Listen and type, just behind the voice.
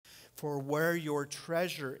For where your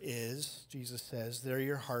treasure is, Jesus says, there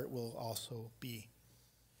your heart will also be.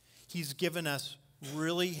 He's given us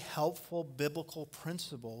really helpful biblical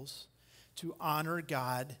principles to honor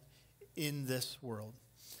God in this world.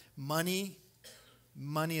 Money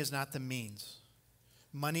is not the means.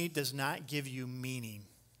 Money does not give you meaning.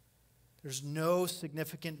 There's no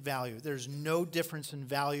significant value. There's no difference in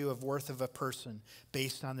value of worth of a person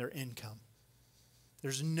based on their income.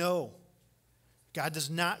 God does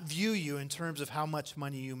not view you in terms of how much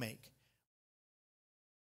money you make.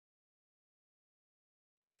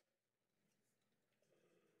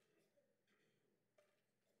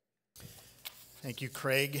 Thank you,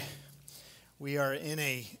 Craig. We are in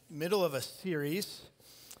a middle of a series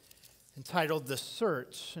entitled The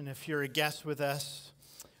Search. And if you're a guest with us,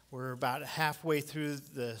 we're about halfway through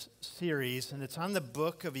the series, and it's on the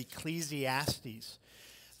book of Ecclesiastes.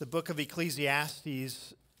 The book of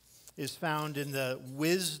Ecclesiastes is found in the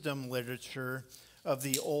wisdom literature of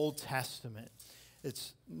the Old Testament.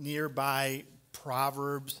 It's nearby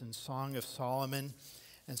Proverbs and Song of Solomon.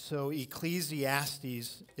 And so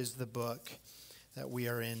Ecclesiastes is the book that we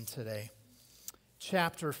are in today.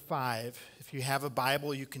 Chapter 5. If you have a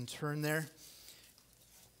Bible, you can turn there.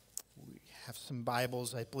 We have some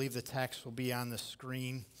Bibles. I believe the text will be on the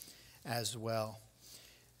screen as well.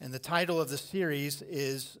 And the title of the series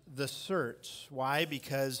is The Search. Why?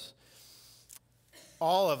 Because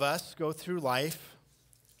all of us go through life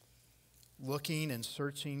looking and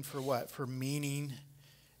searching for what? For meaning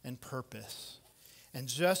and purpose. And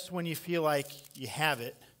just when you feel like you have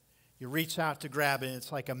it, you reach out to grab it, and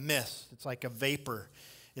it's like a mist. It's like a vapor.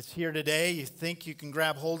 It's here today. You think you can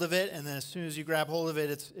grab hold of it, and then as soon as you grab hold of it,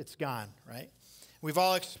 it's gone, right? We've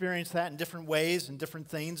all experienced that in different ways and different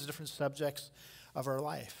things, different subjects of our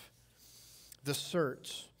life. The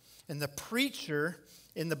search. And the preacher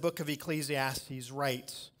in the book of Ecclesiastes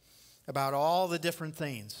writes about all the different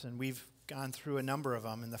things, and we've gone through a number of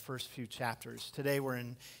them in the first few chapters. Today we're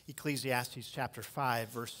in Ecclesiastes chapter 5,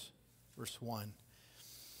 verse 1.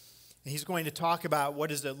 And he's going to talk about what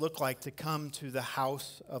does it look like to come to the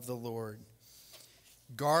house of the Lord.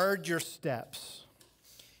 Guard your steps.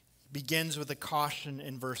 Begins with a caution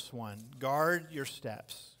in verse 1. Guard your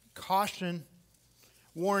steps. Caution,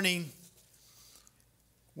 warning.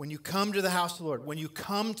 When you come to the house of the Lord, when you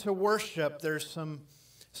come to worship, there's some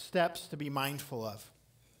steps to be mindful of.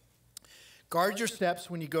 Guard your steps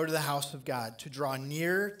when you go to the house of God. To draw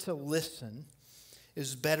near to listen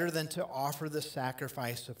is better than to offer the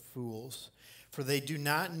sacrifice of fools, for they do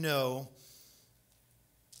not know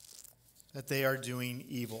that they are doing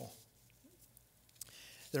evil.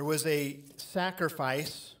 There was a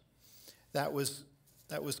sacrifice that was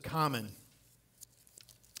common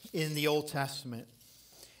in the Old Testament,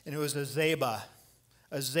 and it was a zebah.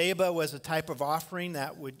 A zebah was a type of offering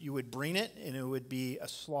that you would bring it, and it would be a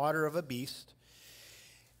slaughter of a beast.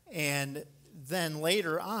 And then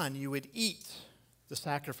later on, you would eat the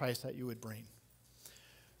sacrifice that you would bring.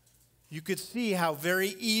 You could see how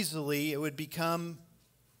very easily it would become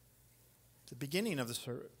the beginning of the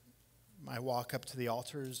service. My walk up to the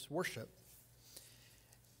altar is worship.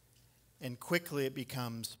 And quickly it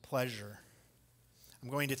becomes pleasure. I'm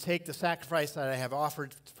going to take the sacrifice that I have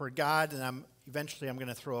offered for God, and eventually I'm going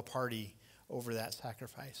to throw a party over that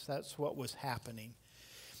sacrifice. That's what was happening.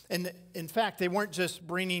 And in fact, they weren't just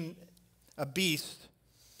bringing a beast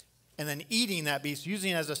and then eating that beast,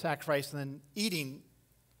 using it as a sacrifice, and then eating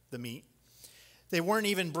the meat. They weren't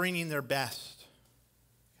even bringing their best.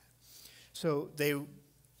 So they,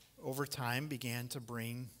 over time, began to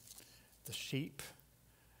bring the sheep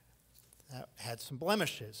that had some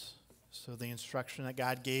blemishes. So the instruction that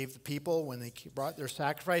God gave the people when they brought their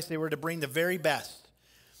sacrifice, they were to bring the very best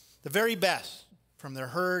from their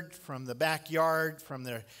herd, from the backyard, from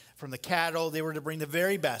the cattle. They were to bring the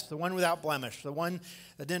very best, the one without blemish, the one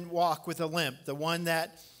that didn't walk with a limp, the one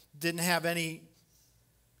that didn't have any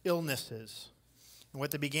illnesses. And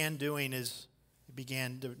what they began doing is they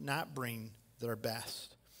began to not bring their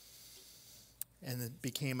best. And it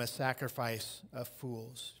became a sacrifice of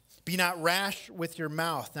fools. Be not rash with your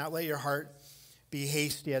mouth, not let your heart be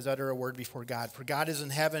hasty as utter a word before God. For God is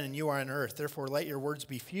in heaven and you are on earth. Therefore let your words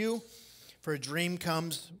be few, for a dream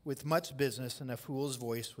comes with much business and a fool's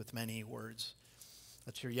voice with many words.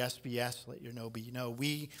 Let your yes be yes, let your no be no.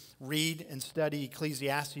 We read and study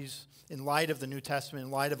Ecclesiastes in light of the New Testament,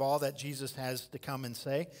 in light of all that Jesus has to come and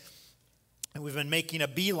say. And we've been making a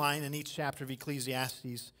beeline in each chapter of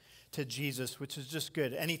Ecclesiastes to Jesus, which is just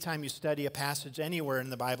good. Anytime you study a passage anywhere in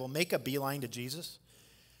the Bible, make a beeline to Jesus,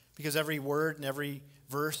 because every word and every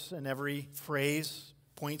verse and every phrase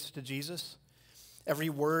points to Jesus. Every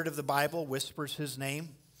word of the Bible whispers his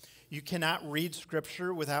name. You cannot read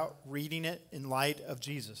Scripture without reading it in light of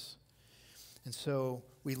Jesus. And so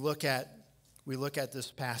we look at this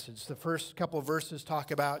passage. The first couple of verses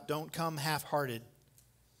talk about don't come half-hearted.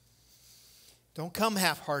 Don't come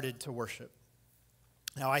half-hearted to worship.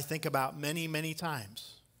 Now, I think about many, many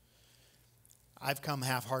times I've come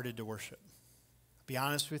half-hearted to worship. To be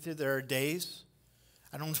honest with you, there are days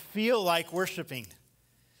I don't feel like worshiping.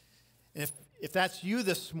 And if that's you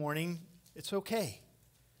this morning, it's okay.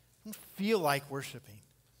 I don't feel like worshiping.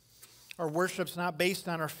 Our worship's not based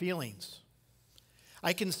on our feelings.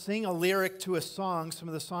 I can sing a lyric to a song, some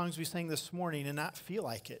of the songs we sang this morning, and not feel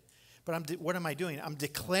like it. But what am I doing? I'm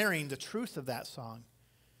declaring the truth of that song.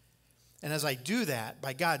 And as I do that,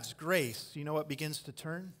 by God's grace, you know what begins to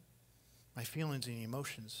turn? My feelings and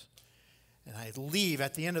emotions. And I leave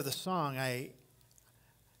at the end of the song, I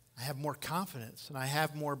have more confidence and I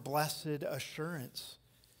have more blessed assurance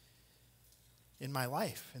in my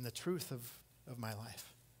life, in the truth of my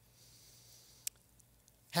life.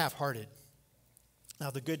 Half-hearted. Now,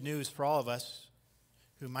 the good news for all of us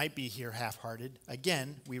who might be here half-hearted,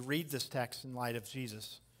 again, we read this text in light of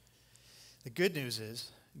Jesus. The good news is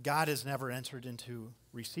God has never entered into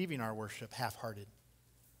receiving our worship half-hearted.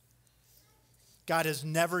 God has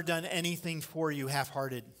never done anything for you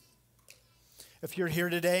half-hearted. If you're here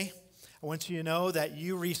today, I want you to know that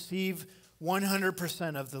you receive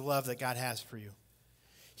 100% of the love that God has for you.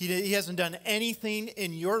 He hasn't done anything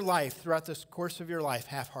in your life throughout this course of your life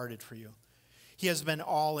half-hearted for you. He has been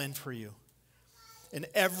all in for you. In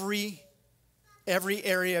every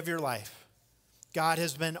area of your life, God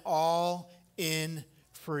has been all in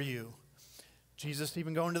for you. Jesus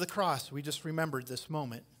even going to the cross, we just remembered this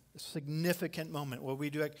moment. A significant moment. What we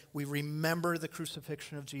do, we remember the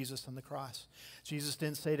crucifixion of Jesus on the cross. Jesus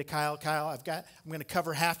didn't say to Kyle, I'm going to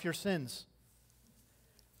cover half your sins.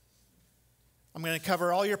 I'm going to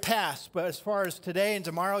cover all your past, but as far as today and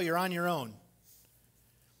tomorrow, you're on your own.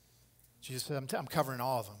 Jesus said, I'm covering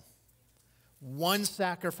all of them. One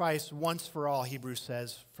sacrifice, once for all, Hebrews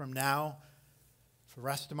says, from now for the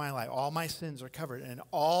rest of my life. All my sins are covered. And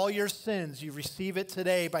all your sins, you receive it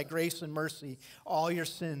today by grace and mercy. All your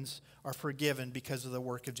sins are forgiven because of the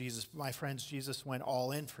work of Jesus. My friends, Jesus went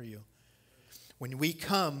all in for you. When we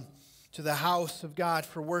come to the house of God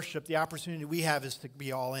for worship, the opportunity we have is to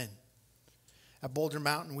be all in. At Boulder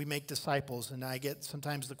Mountain, we make disciples, and I get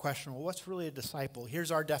sometimes the question, well, what's really a disciple? Here's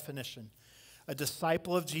our definition. A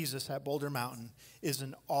disciple of Jesus at Boulder Mountain is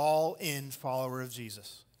an all-in follower of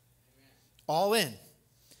Jesus. All in.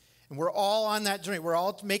 And we're all on that journey. We're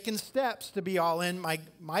all making steps to be all in.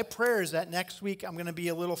 My prayer is that next week I'm going to be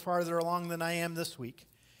a little farther along than I am this week.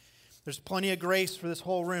 There's plenty of grace for this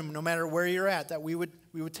whole room, no matter where you're at, that we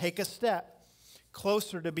would take a step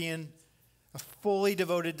closer to being a fully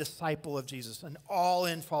devoted disciple of Jesus, an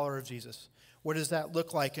all-in follower of Jesus. What does that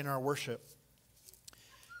look like in our worship?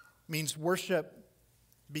 It means worship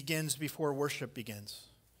begins before worship begins.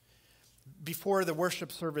 Before the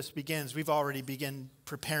worship service begins, we've already begun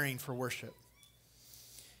preparing for worship.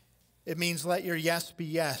 It means let your yes be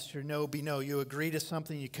yes, your no be no. You agree to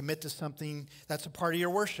something, you commit to something. That's a part of your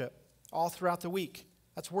worship all throughout the week.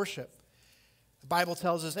 That's worship. The Bible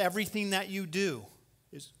tells us everything that you do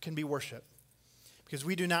can be worship. Because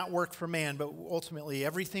we do not work for man, but ultimately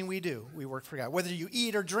everything we do, we work for God. Whether you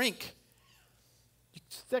eat or drink,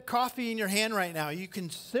 that coffee in your hand right now, you can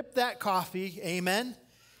sip that coffee, amen,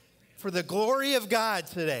 for the glory of God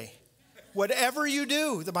today. Whatever you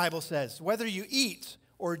do, the Bible says, whether you eat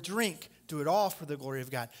or drink, do it all for the glory of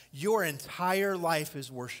God. Your entire life is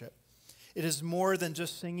worship. It is more than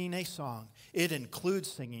just singing a song. It includes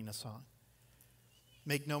singing a song.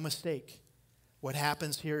 Make no mistake. What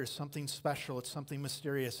happens here is something special. It's something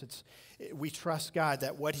mysterious. We trust God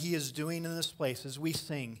that what He is doing in this place as we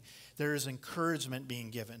sing, there is encouragement being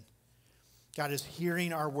given. God is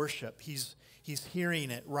hearing our worship. He's hearing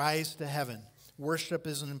it rise to heaven. Worship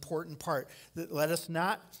is an important part. Let us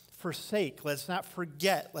not forsake. Let's not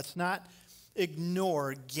forget. Let's not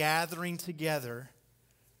ignore gathering together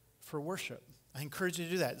for worship. I encourage you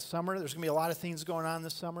to do that. Summer, there's going to be a lot of things going on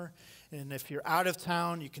this summer. And if you're out of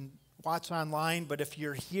town, you can watch online. But if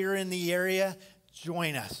you're here in the area,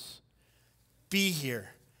 join us. Be here.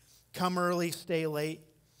 Come early, stay late.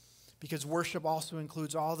 Because worship also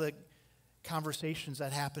includes all the conversations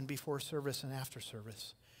that happen before service and after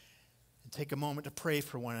service. And take a moment to pray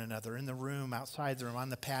for one another in the room, outside the room, on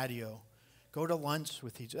the patio. Go to lunch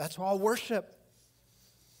with each other. That's all worship.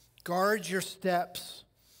 Guard your steps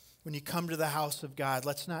when you come to the house of God.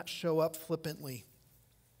 Let's not show up flippantly.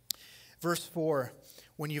 Verse 4,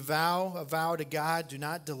 when you vow a vow to God, do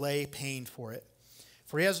not delay paying for it.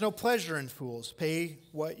 For he has no pleasure in fools. Pay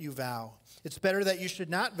what you vow. It's better that you should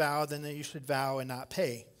not vow than that you should vow and not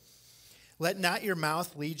pay. Let not your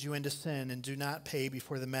mouth lead you into sin, and do not pay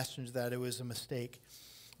before the messenger that it was a mistake.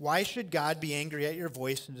 Why should God be angry at your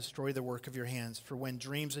voice and destroy the work of your hands? For when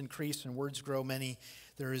dreams increase and words grow many,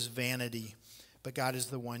 there is vanity. But God is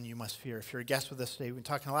the one you must fear. If you're a guest with us today, we've been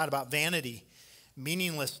talking a lot about vanity,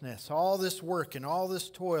 meaninglessness, all this work and all this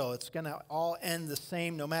toil. It's going to all end the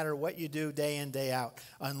same no matter what you do day in, day out,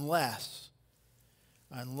 unless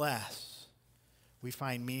we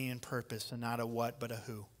find meaning and purpose, and not a what, but a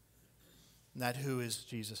who. And that who is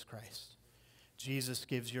Jesus Christ. Jesus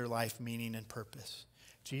gives your life meaning and purpose.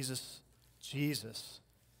 Jesus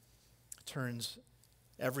turns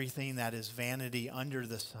everything that is vanity under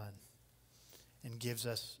the sun and gives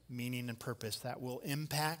us meaning and purpose that will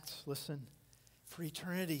impact, listen, for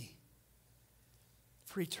eternity.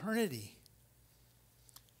 For eternity.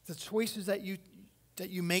 The choices that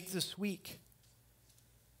you make this week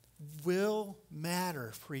will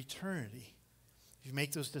matter for eternity if you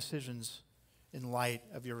make those decisions in light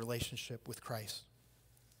of your relationship with Christ.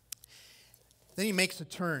 Then he makes a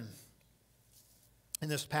turn in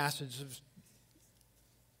this passage of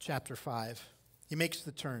chapter 5. He makes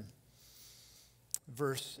the turn.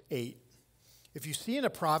 Verse 8. If you see in a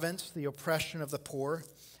province the oppression of the poor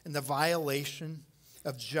and the violation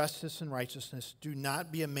of justice and righteousness, do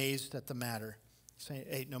not be amazed at the matter. Saying,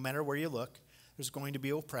 hey, no matter where you look, there's going to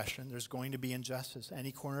be oppression. There's going to be injustice.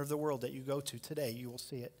 Any corner of the world that you go to today, you will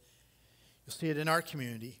see it. You'll see it in our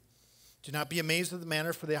community. Do not be amazed at the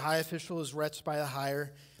manner, for the high official is wretched by the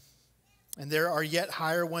higher, and there are yet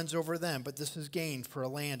higher ones over them. But this is gain for a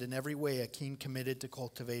land in every way, a king committed to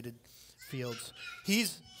cultivated fields.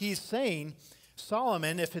 He's saying,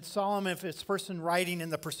 Solomon, if it's person writing in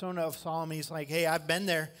the persona of Solomon, he's like, hey, I've been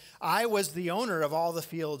there. I was the owner of all the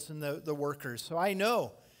fields and the workers. So I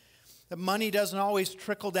know that money doesn't always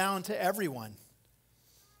trickle down to everyone.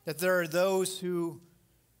 That there are those who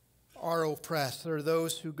are oppressed. There are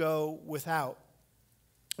those who go without.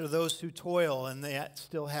 There are those who toil and they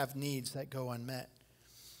still have needs that go unmet.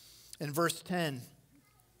 In verse 10,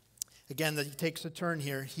 again, he takes a turn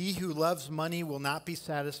here. He who loves money will not be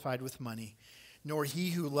satisfied with money, nor he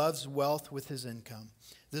who loves wealth with his income.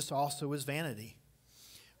 This also is vanity.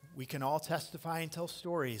 We can all testify and tell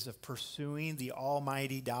stories of pursuing the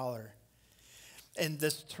almighty dollar. And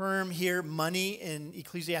this term here, money, in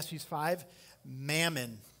Ecclesiastes 5,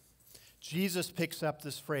 mammon. Jesus picks up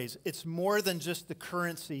this phrase. It's more than just the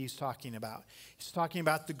currency he's talking about. He's talking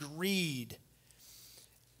about the greed,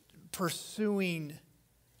 pursuing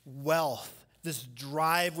wealth, this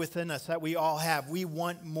drive within us that we all have. We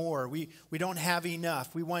want more. We don't have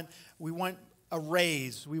enough. We want a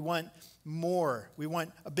raise. We want more. We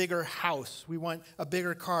want a bigger house. We want a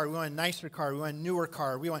bigger car. We want a nicer car. We want a newer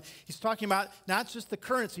car. He's talking about not just the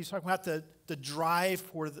currency. He's talking about the drive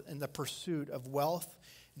and the pursuit of wealth,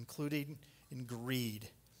 including in greed,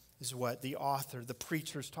 is what the author, the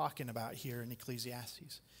preacher, is talking about here in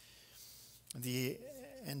Ecclesiastes. At the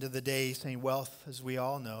end of the day, he's saying wealth, as we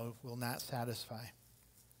all know, will not satisfy.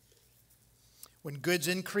 When goods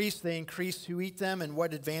increase, they increase who eat them, and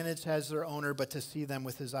what advantage has their owner but to see them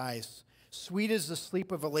with his eyes? Sweet is the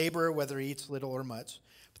sleep of a laborer, whether he eats little or much,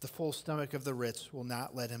 but the full stomach of the rich will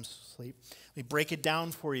not let him sleep. Let me break it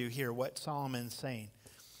down for you here, what Solomon's saying.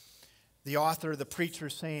 The author, the preacher,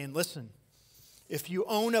 is saying, listen, if you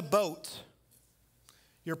own a boat,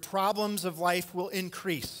 your problems of life will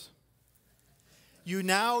increase. You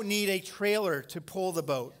now need a trailer to pull the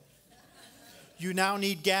boat. You now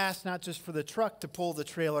need gas, not just for the truck to pull the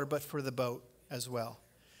trailer, but for the boat as well.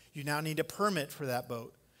 You now need a permit for that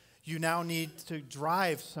boat. You now need to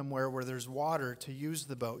drive somewhere where there's water to use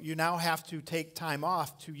the boat. You now have to take time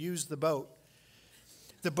off to use the boat.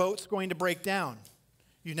 The boat's going to break down.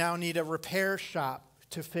 You now need a repair shop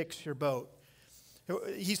to fix your boat.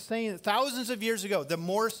 He's saying that thousands of years ago, the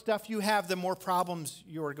more stuff you have, the more problems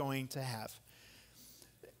you're going to have.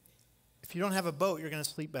 If you don't have a boat, you're going to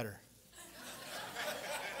sleep better.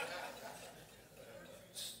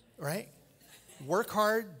 Right? Work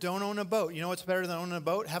hard, don't own a boat. You know what's better than owning a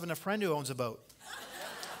boat? Having a friend who owns a boat.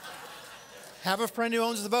 Have a friend who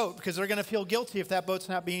owns the boat, because they're going to feel guilty if that boat's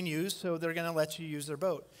not being used, so they're going to let you use their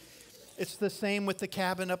boat. It's the same with the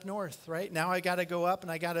cabin up north, right? Now I got to go up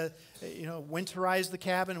and I got to, winterize the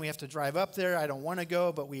cabin. We have to drive up there. I don't want to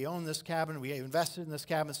go, but we own this cabin. We invested in this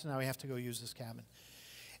cabin, so now we have to go use this cabin.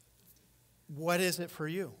 What is it for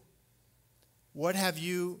you? What have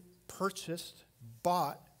you purchased,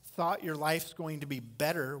 bought, thought your life's going to be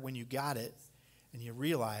better when you got it, and you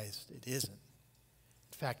realized it isn't?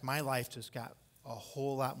 In fact, my life just got a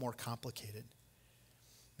whole lot more complicated.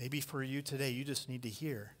 Maybe for you today, you just need to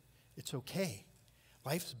hear it's okay.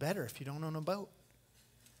 Life's better if you don't own a boat.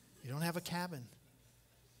 You don't have a cabin.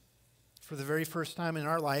 For the very first time in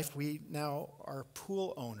our life, we now are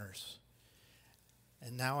pool owners.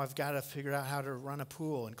 And now I've got to figure out how to run a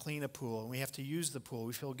pool and clean a pool. And we have to use the pool.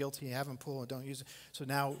 We feel guilty having a pool and don't use it. So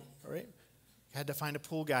now, all right, I had to find a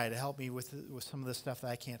pool guy to help me with some of the stuff that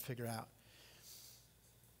I can't figure out.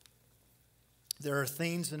 There are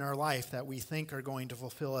things in our life that we think are going to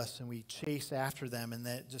fulfill us, and we chase after them, and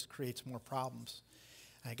that just creates more problems.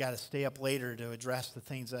 I got to stay up later to address the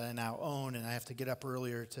things that I now own, and I have to get up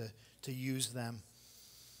earlier to use them.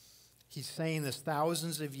 He's saying this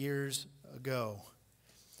thousands of years ago.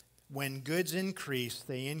 When goods increase,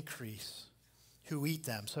 they increase. Who eat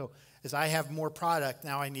them? So as I have more product,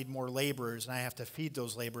 now I need more laborers, and I have to feed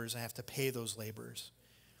those laborers, and I have to pay those laborers.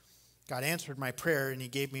 God answered my prayer, and he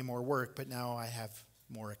gave me more work, but now I have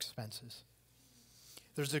more expenses.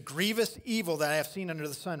 There's a grievous evil that I have seen under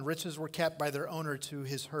the sun. Riches were kept by their owner to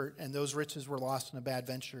his hurt, and those riches were lost in a bad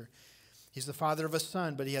venture. He's the father of a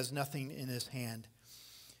son, but he has nothing in his hand.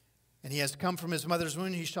 And he has come from his mother's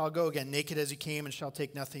womb. He shall go again naked as he came, and shall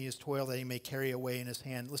take nothing in his toil that he may carry away in his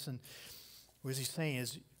hand. Listen, what he's saying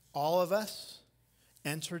is all of us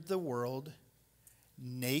entered the world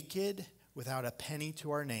naked without a penny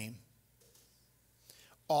to our name.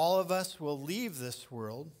 All of us will leave this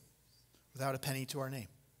world without a penny to our name.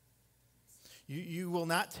 You will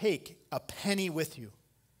not take a penny with you.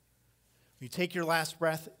 When you take your last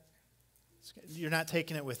breath, you're not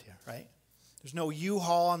taking it with you, right? There's no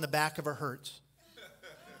U-Haul on the back of a Hertz.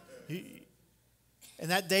 And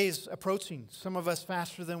that day is approaching, some of us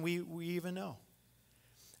faster than we even know.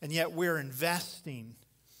 And yet we're investing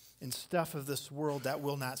in stuff of this world that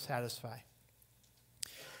will not satisfy.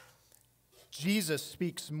 Jesus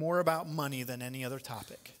speaks more about money than any other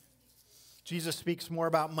topic. Jesus speaks more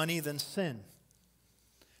about money than sin.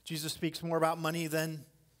 Jesus speaks more about money than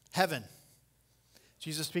heaven.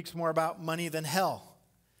 Jesus speaks more about money than hell.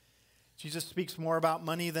 Jesus speaks more about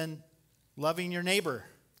money than loving your neighbor.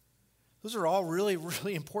 Those are all really,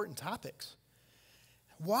 really important topics.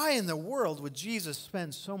 Why in the world would Jesus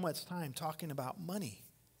spend so much time talking about money?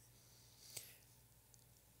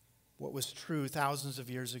 What was true thousands of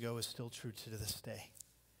years ago is still true to this day.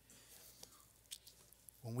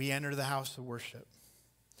 When we enter the house of worship,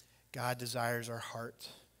 God desires our heart.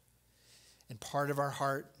 And part of our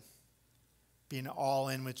heart, being all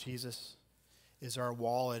in with Jesus, is our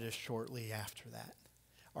wallet is shortly after that.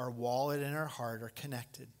 Our wallet and our heart are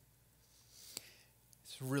connected.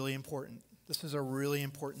 It's really important. This is a really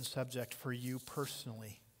important subject for you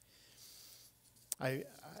personally.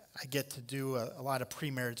 I get to do a lot of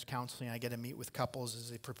pre-marriage counseling. I get to meet with couples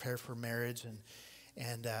as they prepare for marriage.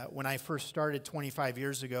 And when I first started 25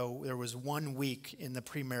 years ago, there was 1 week in the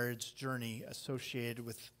pre-marriage journey associated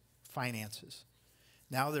with finances.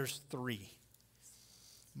 Now there's 3.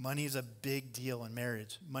 Money's a big deal in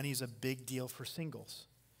marriage. Money's a big deal for singles.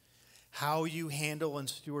 How you handle and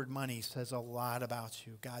steward money says a lot about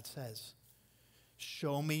you. God says,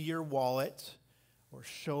 show me your wallet, or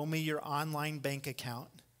show me your online bank account.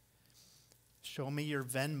 Show me your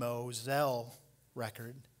Venmo, Zelle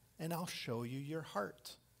record, and I'll show you your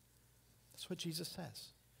heart. That's what Jesus says.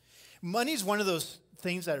 Money's one of those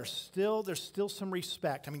things that there's still some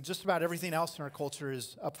respect. I mean, just about everything else in our culture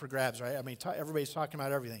is up for grabs, right? I mean, everybody's talking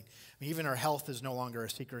about everything. I mean, even our health is no longer a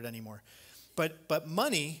secret anymore. But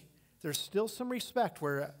money, there's still some respect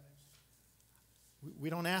where we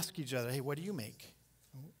don't ask each other, hey, what do you make?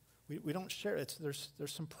 We don't share. There's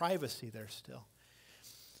some privacy there still.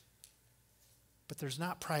 But there's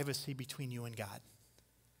not privacy between you and God.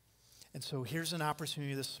 And so here's an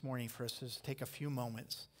opportunity this morning for us to take a few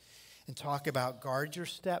moments and talk about guard your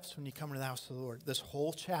steps when you come into the house of the Lord. This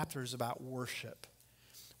whole chapter is about worship.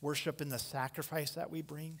 Worship in the sacrifice that we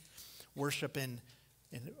bring. Worship in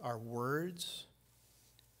our words.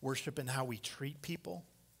 Worship in how we treat people.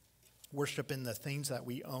 Worship in the things that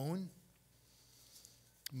we own.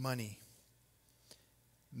 Money.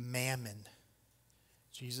 Mammon.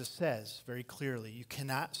 Jesus says very clearly, you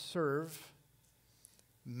cannot serve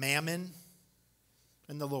mammon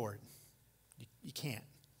and the Lord. You can't.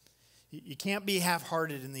 You can't be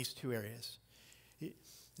half-hearted in these two areas.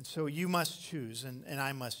 And so you must choose, and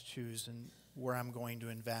I must choose and where I'm going to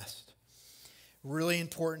invest. Really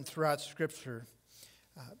important throughout Scripture.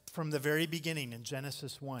 From the very beginning in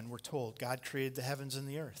Genesis 1, we're told God created the heavens and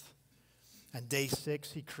the earth. On day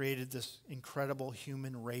 6, he created this incredible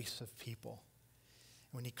human race of people.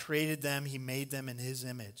 When he created them, he made them in his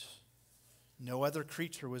image. No other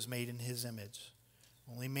creature was made in his image.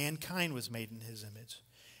 Only mankind was made in his image.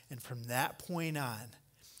 And from that point on,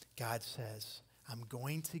 God says, I'm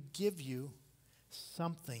going to give you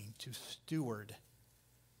something to steward.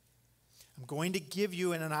 I'm going to give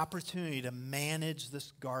you an opportunity to manage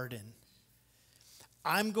this garden.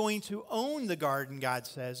 I'm going to own the garden, God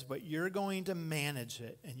says, but you're going to manage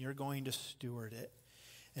it and you're going to steward it.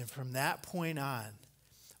 And from that point on,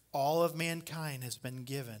 all of mankind has been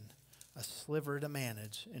given a sliver to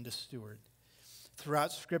manage and to steward.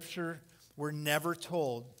 Throughout Scripture, we're never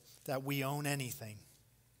told that we own anything.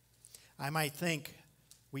 I might think,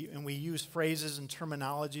 we use phrases and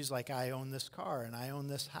terminologies like I own this car and I own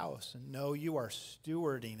this house. And no, you are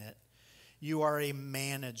stewarding it. You are a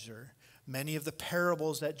manager. Many of the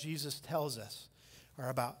parables that Jesus tells us are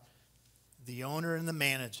about the owner and the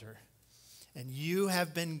manager. And you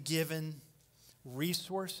have been given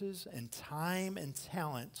resources and time and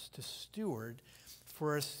talents to steward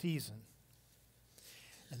for a season.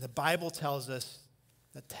 And the Bible tells us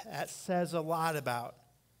that says a lot about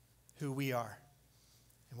who we are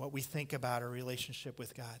and what we think about our relationship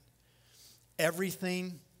with God.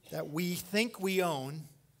 Everything that we think we own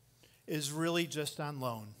is really just on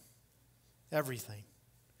loan. Everything.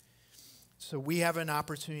 So we have an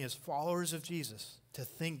opportunity as followers of Jesus to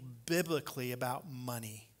think biblically about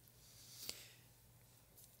money.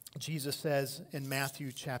 Jesus says in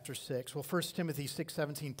Matthew chapter 6, 1 Timothy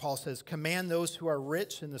 6:17, Paul says, command those who are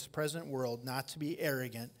rich in this present world not to be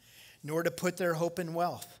arrogant, nor to put their hope in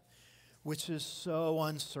wealth, which is so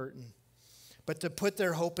uncertain, but to put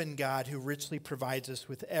their hope in God, who richly provides us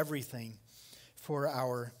with everything for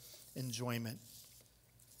our enjoyment.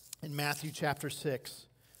 In Matthew chapter 6,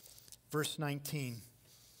 verse 19,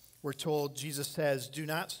 we're told, Jesus says, do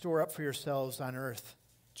not store up for yourselves on earth,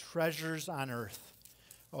 treasures on earth.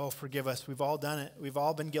 Oh, forgive us. We've all done it. We've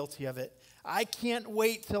all been guilty of it. I can't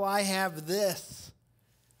wait till I have this.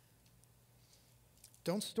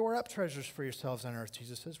 Don't store up treasures for yourselves on earth,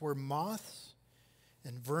 Jesus says, where moths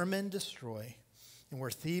and vermin destroy and where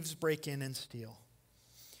thieves break in and steal.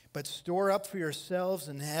 But store up for yourselves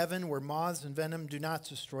in heaven where moths and venom do not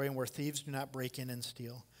destroy and where thieves do not break in and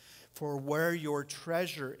steal. For where your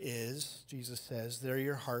treasure is, Jesus says, there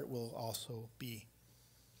your heart will also be.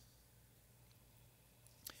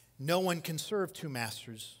 No one can serve two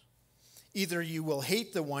masters. Either you will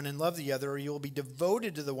hate the one and love the other, or you will be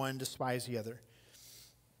devoted to the one and despise the other.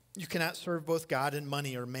 You cannot serve both God and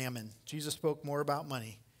money or mammon. Jesus spoke more about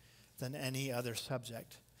money than any other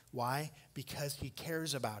subject. Why? Because he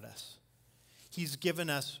cares about us. He's given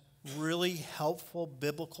us really helpful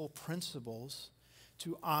biblical principles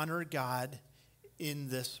to honor God in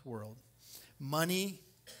this world. Money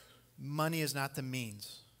is not the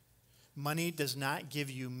means. Money does not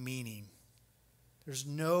give you meaning. There's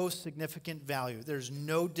no significant value. There's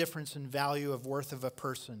no difference in value of worth of a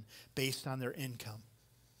person based on their income.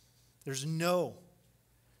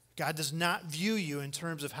 God does not view you in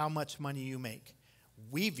terms of how much money you make.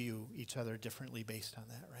 We view each other differently based on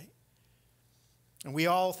that, right? And we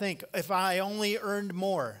all think, if I only earned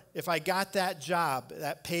more, if I got that job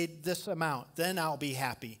that paid this amount, then I'll be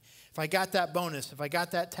happy. If I got that bonus, if I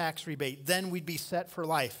got that tax rebate, then we'd be set for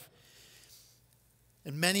life.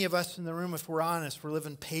 And many of us in the room, if we're honest, we're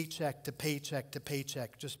living paycheck to paycheck to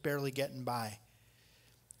paycheck, just barely getting by,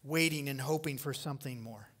 waiting and hoping for something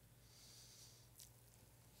more.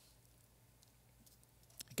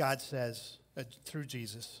 God says, through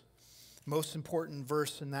Jesus, most important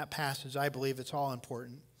verse in that passage, I believe it's all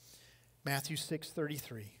important, Matthew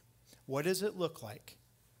 6:33. What does it look like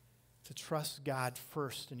to trust God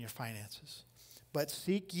first in your finances? But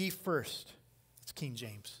seek ye first, it's King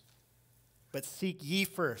James. But seek ye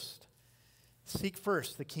first. Seek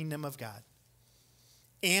first the kingdom of God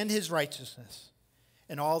and his righteousness,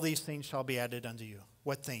 and all these things shall be added unto you.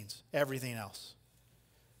 What things? Everything else.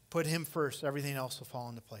 Put him first. Everything else will fall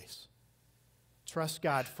into place. Trust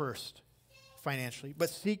God first financially. But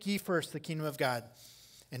seek ye first the kingdom of God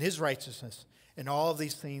and his righteousness, and all of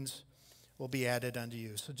these things will be added unto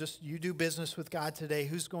you. So just you do business with God today.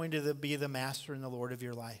 Who's going to be the master and the Lord of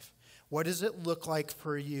your life? What does it look like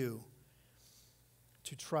for you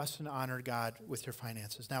to trust and honor God with your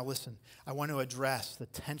finances? Now listen, I want to address the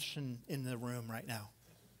tension in the room right now,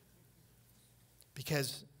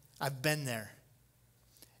 because I've been there.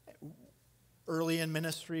 Early in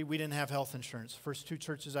ministry, we didn't have health insurance. First two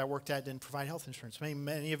churches I worked at didn't provide health insurance.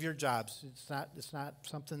 Many of your jobs, it's not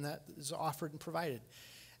something that is offered and provided.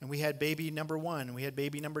 And we had baby number 1, and we had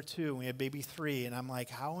baby number 2, and we had baby 3. And I'm like,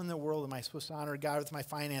 how in the world am I supposed to honor God with my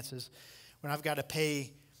finances when I've got to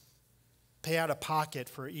pay out of pocket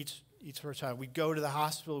for each of our child? We'd go to the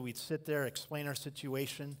hospital, we'd sit there, explain our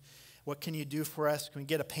situation. What can you do for us? Can we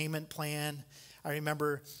get a payment plan? I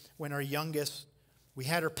remember when our youngest we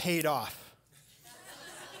had her paid off.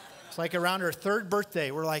 It's like around her third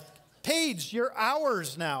birthday, we're like, Paige, you're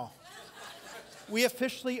ours now. We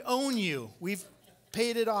officially own you. We've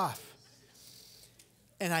paid it off.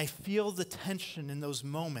 And I feel the tension in those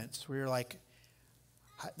moments where you're like,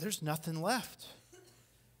 there's nothing left.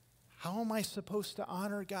 How am I supposed to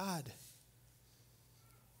honor God?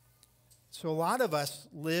 So a lot of us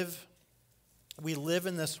live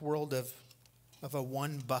in this world of a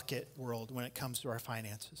one bucket world when it comes to our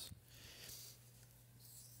finances.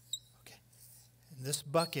 Okay. And this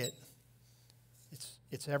bucket,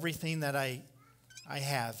 it's everything that I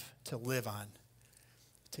have to live on,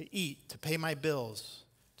 to eat, to pay my bills,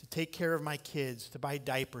 to take care of my kids, to buy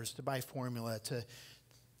diapers, to buy formula, to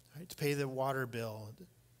pay the water bill.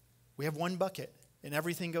 We have one bucket, and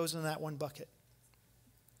everything goes in that one bucket.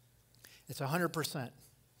 It's 100%.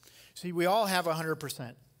 See, we all have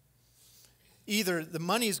 100%. Either the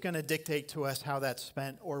money is going to dictate to us how that's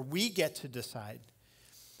spent, or we get to decide.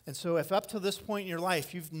 And so if up to this point in your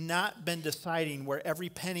life you've not been deciding where every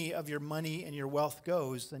penny of your money and your wealth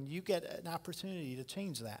goes, then you get an opportunity to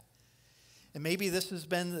change that. And maybe this has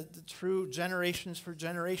been the true generations for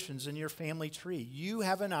generations in your family tree. You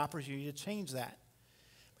have an opportunity to change that.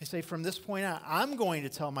 I say, from this point on, I'm going to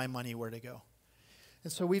tell my money where to go.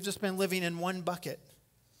 And so we've just been living in one bucket.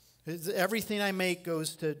 Everything I make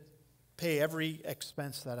goes to pay every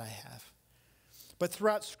expense that I have. But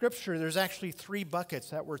throughout Scripture, there's actually 3 buckets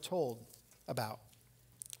that we're told about.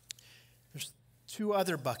 There's 2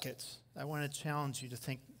 other buckets I want to challenge you to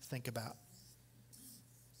think about.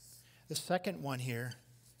 The second one here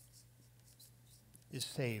is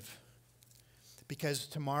save. Because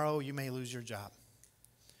tomorrow you may lose your job.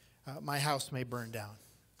 My house may burn down.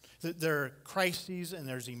 There are crises and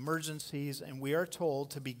there's emergencies, and we are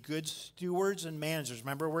told to be good stewards and managers.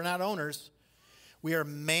 Remember, we're not owners. We are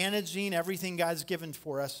managing everything God's given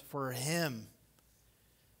for us for Him.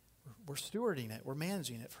 We're stewarding it. We're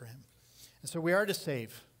managing it for Him. And so we are to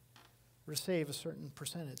save. We're to save a certain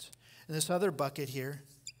percentage. And this other bucket here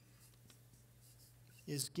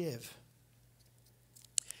is give.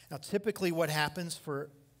 Now, typically what happens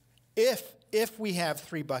if we have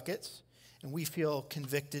 3 buckets, and we feel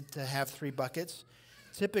convicted to have 3 buckets,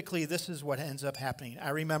 typically this is what ends up happening. I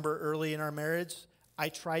remember early in our marriage, I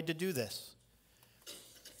tried to do this.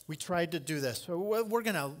 We tried to do this. So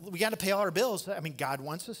we got to pay all our bills. I mean, God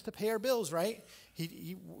wants us to pay our bills, right?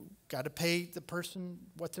 He got to pay the person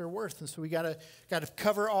what they're worth. And so we got to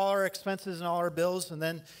cover all our expenses and all our bills, and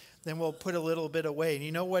then we'll put a little bit away. And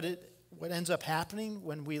you know what ends up happening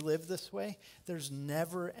when we live this way? There's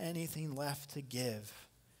never anything left to give.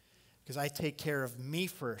 Because I take care of me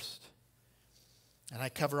first. And I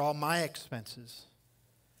cover all my expenses.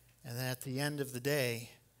 And then at the end of the day,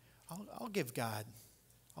 I'll give God.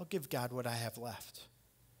 I'll give God what I have left.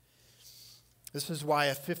 This is why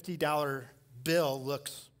a $50 bill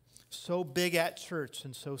looks so big at church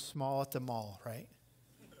and so small at the mall, right?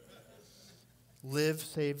 Live,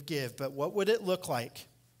 save, give. But what would it look like?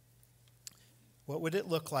 What would it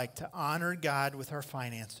look like to honor God with our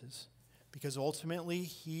finances? Because ultimately,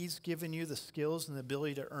 He's given you the skills and the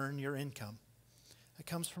ability to earn your income. That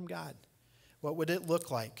comes from God. What would it look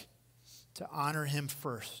like to honor Him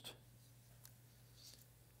first?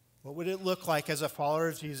 What would it look like as a follower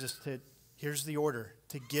of Jesus here's the order,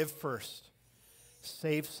 to give first,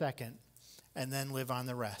 save second, and then live on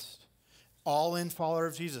the rest? All in follower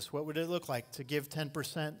of Jesus, what would it look like to give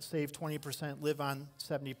 10%, save 20%, live on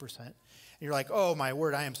 70%? And you're like, oh my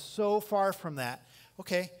word, I am so far from that.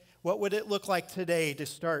 Okay, what would it look like today to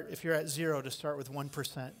start, if you're at 0, to start with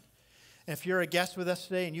 1%? And if you're a guest with us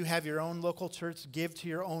today and you have your own local church, give to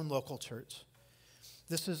your own local church.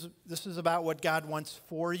 This is about what God wants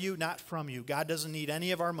for you, not from you. God doesn't need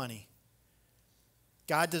any of our money.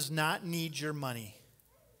 God does not need your money.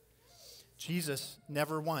 Jesus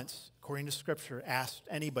never once, according to Scripture, asked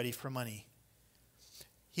anybody for money.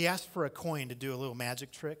 He asked for a coin to do a little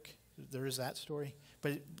magic trick. There is that story.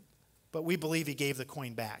 But we believe He gave the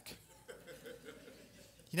coin back.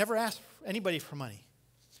 He never asked anybody for money.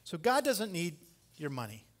 So God doesn't need your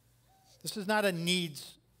money. This is not a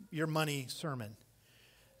needs your money sermon.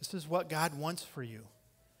 This is what God wants for you.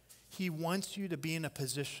 He wants you to be in a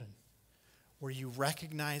position where you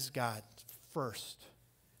recognize God first,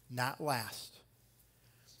 not last.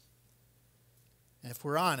 And if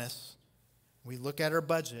we're honest, we look at our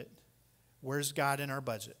budget, where's God in our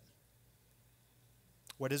budget?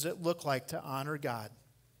 What does it look like to honor God?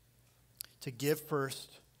 To give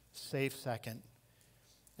first, save second,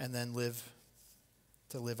 and then live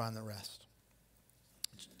on the rest.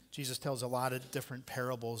 Jesus tells a lot of different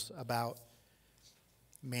parables about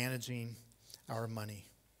managing our money.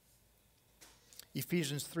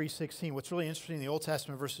 Ephesians 3:16. What's really interesting in the Old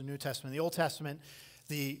Testament versus the New Testament. In the Old Testament,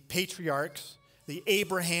 the patriarchs, the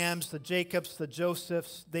Abrahams, the Jacobs, the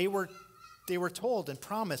Josephs, they were told and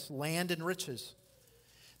promised land and riches.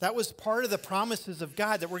 That was part of the promises of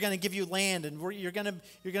God, that we're going to give you land, and you're going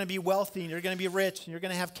to be wealthy, and you're going to be rich, and you're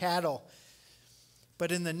going to have cattle.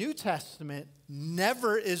 But in the New Testament,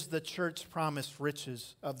 never is the church promised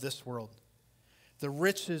riches of this world. The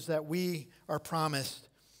riches that we are promised.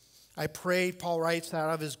 I pray, Paul writes, out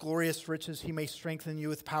of his glorious riches he may strengthen you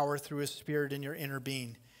with power through his Spirit in your inner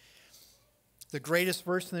being. The greatest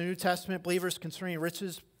verse in the New Testament, believers, concerning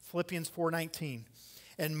riches, Philippians 4:19.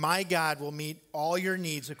 And my God will meet all your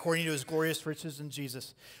needs according to his glorious riches in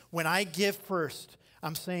Jesus. When I give first,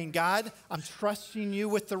 I'm saying, God, I'm trusting you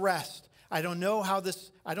with the rest. I don't know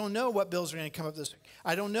what bills are going to come up this week.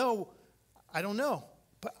 I don't know.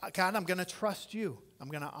 But God, I'm going to trust you. I'm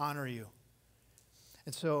going to honor you.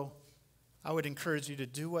 And so I would encourage you to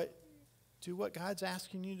do what God's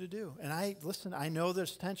asking you to do. And I know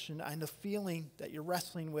there's tension. I know the feeling that you're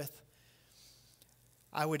wrestling with.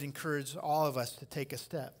 I would encourage all of us to take a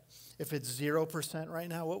step. If it's 0% right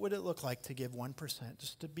now, what would it look like to give 1%?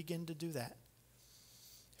 Just to begin to do that.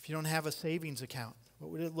 If you don't have a savings account,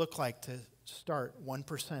 what would it look like to start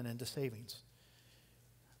 1% into savings?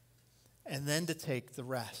 And then to take the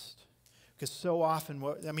rest. Because so often,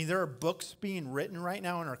 there are books being written right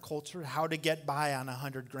now in our culture, how to get by on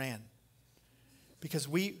 $100,000. Because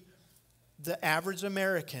the average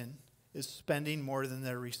American is spending more than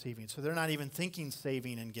they're receiving. So they're not even thinking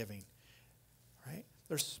saving and giving, right?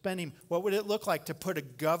 They're spending. What would it look like to put a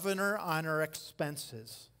governor on our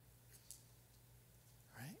expenses,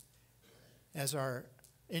 right? As our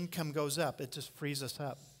income goes up, it just frees us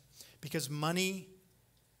up. Because money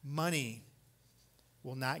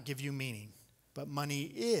will not give you meaning, but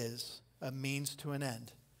money is a means to an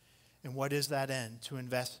end. And what is that end? To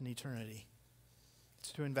invest in eternity.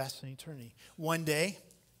 It's to invest in eternity. One day,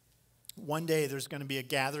 there's going to be a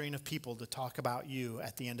gathering of people to talk about you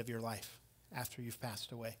at the end of your life, after you've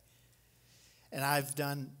passed away. And I've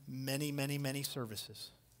done many, many, many services.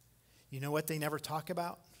 You know what they never talk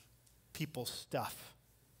about? People's stuff.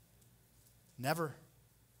 Never.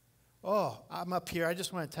 Oh, I'm up here. I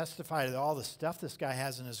just want to testify to all the stuff this guy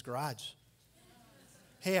has in his garage.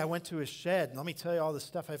 Hey, I went to his shed, and let me tell you all the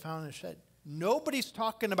stuff I found in his shed. Nobody's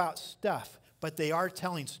talking about stuff, but they are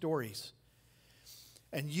telling stories.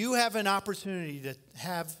 And you have an opportunity to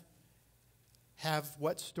have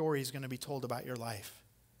what story is going to be told about your life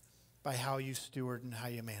by how you steward and how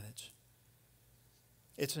you manage.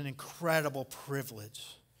 It's an incredible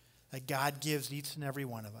privilege that God gives each and every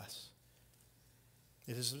one of us.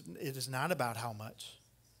 It is not about how much.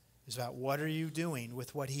 It's about what are you doing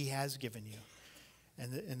with what he has given you.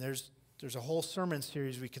 And there's a whole sermon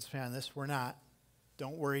series we could spend on this. We're not.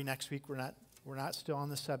 Don't worry, next week we're not still on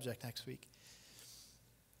the subject next week.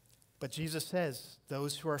 But Jesus says,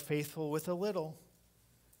 those who are faithful with a little,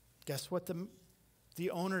 guess what the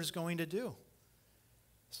owner is going to do?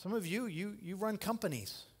 Some of you run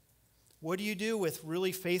companies. What do you do with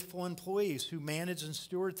really faithful employees who manage and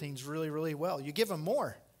steward things really, really well? You give them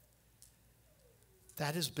more.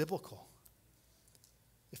 That is biblical.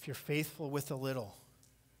 If you're faithful with a little.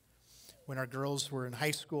 When our girls were in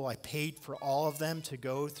high school, I paid for all of them to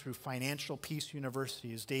go through Financial Peace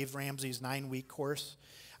University, is Dave Ramsey's 9-week course.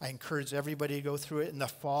 I encourage everybody to go through it. In the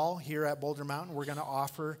fall, here at Boulder Mountain, we're going to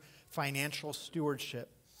offer financial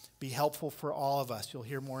stewardship. Be helpful for all of us. You'll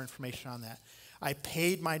hear more information on that. I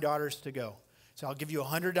paid my daughters to go. So I'll give you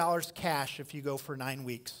 $100 cash if you go for 9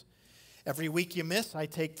 weeks. Every week you miss, I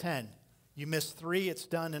take 10. You miss 3, it's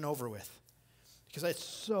done and over with. Because it's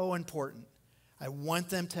so important. I want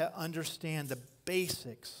them to understand the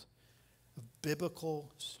basics of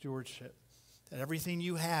biblical stewardship. That everything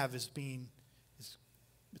you have it's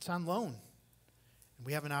on loan. And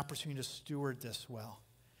we have an opportunity to steward this well.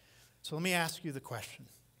 So let me ask you the question.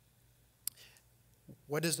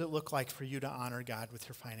 What does it look like for you to honor God with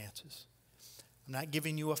your finances? I'm not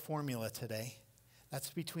giving you a formula today. That's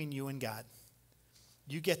between you and God.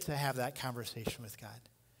 You get to have that conversation with God.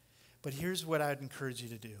 But here's what I'd encourage you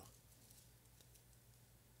to do.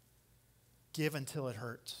 Give until it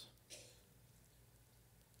hurts.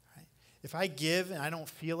 Right? If I give and I don't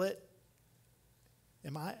feel it,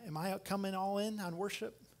 am I coming all in on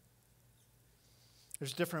worship?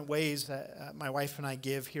 There's different ways that my wife and I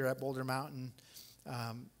give here at Boulder Mountain.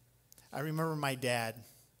 I remember my dad,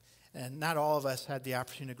 and not all of us had the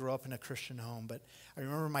opportunity to grow up in a Christian home, but I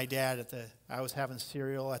remember my dad I was having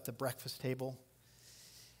cereal at the breakfast table,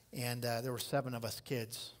 and there were 7 of us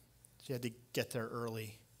kids. So you had to get there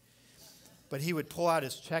early. But he would pull out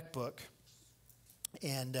his checkbook,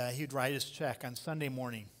 and he'd write his check on Sunday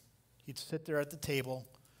morning. He'd sit there at the table,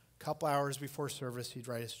 a couple hours before service, he'd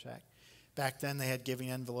write his check. Back then, they had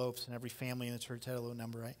giving envelopes, and every family in the church had a little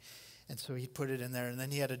number, right? And so he'd put it in there, and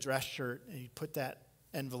then he had a dress shirt, and he'd put that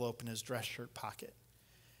envelope in his dress shirt pocket.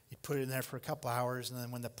 He'd put it in there for a couple hours, and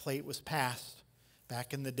then when the plate was passed,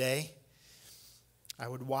 back in the day, I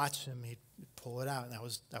would watch him. He'd pull it out, and that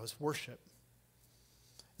was worship.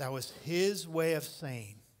 That was his way of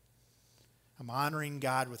saying, I'm honoring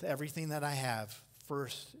God with everything that I have.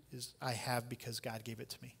 First is I have because God gave it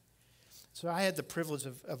to me. So I had the privilege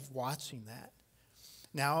of watching that.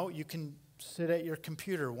 Now you can sit at your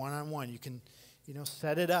computer one-on-one. You can,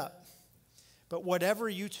 set it up. But whatever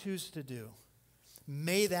you choose to do,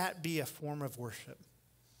 may that be a form of worship.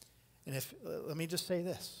 And let me just say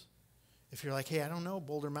this. If you're like, hey, I don't know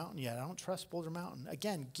Boulder Mountain yet. I don't trust Boulder Mountain.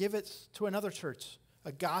 Again, give it to another church,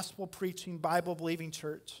 a gospel-preaching, Bible-believing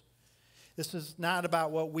church. This is not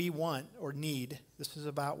about what we want or need. This is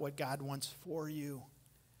about what God wants for you.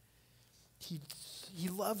 He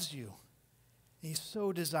loves you. He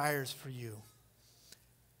so desires for you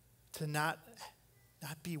to not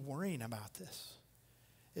be worrying about this.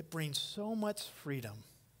 It brings so much freedom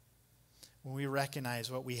when we recognize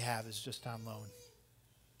what we have is just on loan.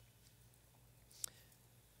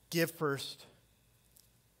 Give first,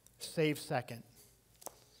 save second.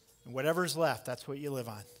 And whatever's left, that's what you live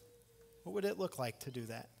on. What would it look like to do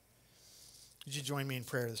that? Would you join me in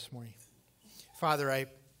prayer this morning? Father, I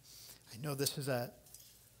know this is a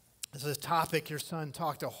topic your son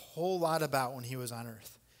talked a whole lot about when he was on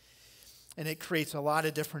earth. And it creates a lot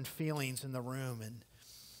of different feelings in the room. And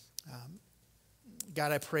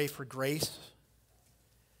God, I pray for grace.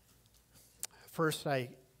 First, I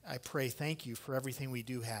pray thank you for everything we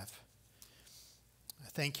do have. I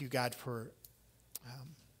thank you, God, for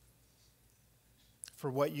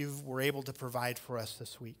what you were able to provide for us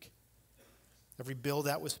this week. Every bill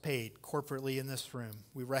that was paid corporately in this room,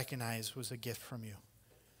 we recognize was a gift from you.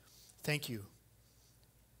 Thank you.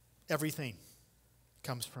 Everything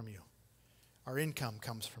comes from you. Our income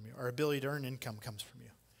comes from you. Our ability to earn income comes from you.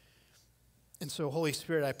 And so, Holy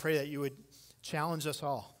Spirit, I pray that you would challenge us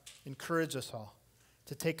all, encourage us all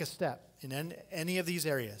to take a step in any of these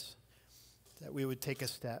areas, that we would take a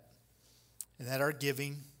step, and that our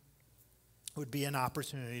giving would be an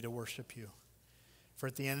opportunity to worship you. For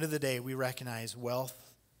at the end of the day, we recognize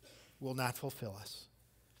wealth will not fulfill us.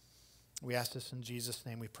 We ask this in Jesus'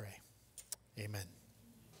 name we pray. Amen.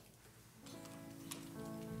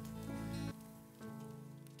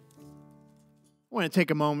 I want to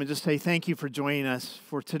take a moment to say thank you for joining us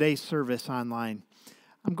for today's service online.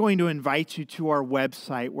 I'm going to invite you to our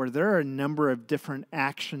website where there are a number of different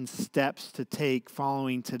action steps to take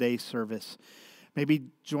following today's service. Maybe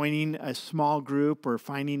joining a small group or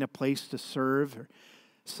finding a place to serve or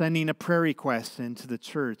sending a prayer request into the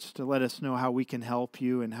church to let us know how we can help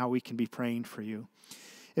you and how we can be praying for you.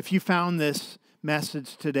 If you found this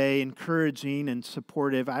message today encouraging and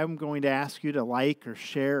supportive, I'm going to ask you to like or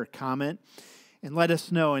share or comment and let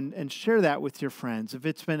us know and share that with your friends. If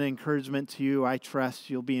it's been an encouragement to you, I trust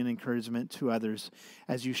you'll be an encouragement to others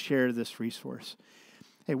as you share this resource.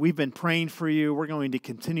 Hey, we've been praying for you. We're going to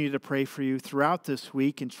continue to pray for you throughout this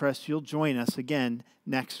week and trust you'll join us again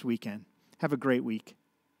next weekend. Have a great week.